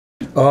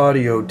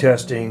Audio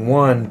testing.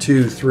 1,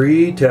 2,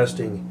 3.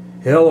 Testing.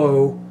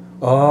 Hello.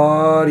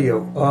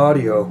 Audio.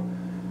 Audio.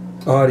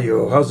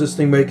 Audio. How's this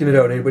thing making it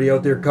out? Anybody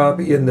out there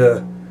copying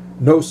the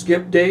no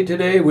skip day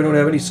today? We don't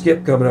have any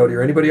skip coming out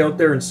here. Anybody out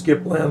there in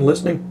skip land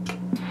listening?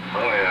 Oh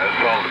yeah,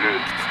 that's all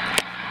good.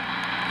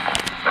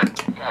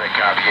 Got a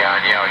copy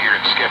on you out here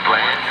in skip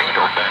land.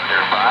 Needle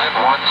Bender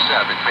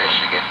 517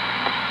 Michigan.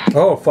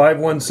 Oh,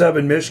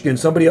 517 Michigan.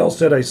 Somebody else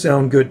said I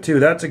sound good too.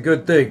 That's a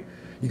good thing.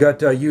 You got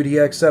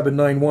UDX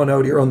 791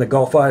 out here on the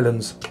Gulf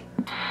Islands.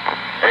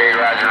 Hey,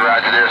 Roger,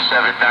 Roger, there's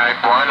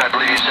 791. I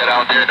believe you said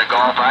out there in the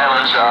Gulf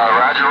Islands.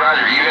 Roger,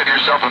 Roger, you have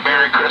yourself a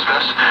Merry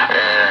Christmas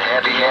and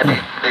Happy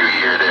New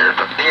Year there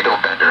from Needle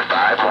Bender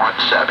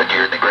 517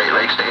 here in the Great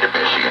Lakes state of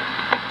Michigan.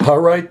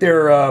 All right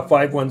there,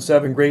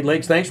 517 Great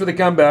Lakes. Thanks for the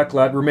comeback.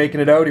 Glad we're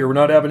making it out here. We're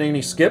not having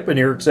any skip in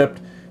here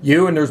except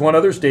you, and there's one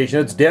other station.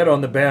 It's dead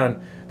on the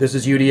band. This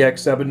is UDX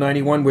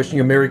 791 wishing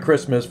you a Merry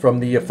Christmas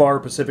from the far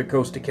Pacific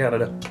coast of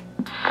Canada.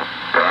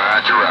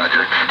 Roger,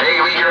 Roger.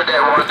 Hey, we heard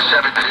that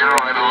 170,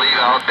 I believe,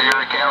 out there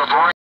in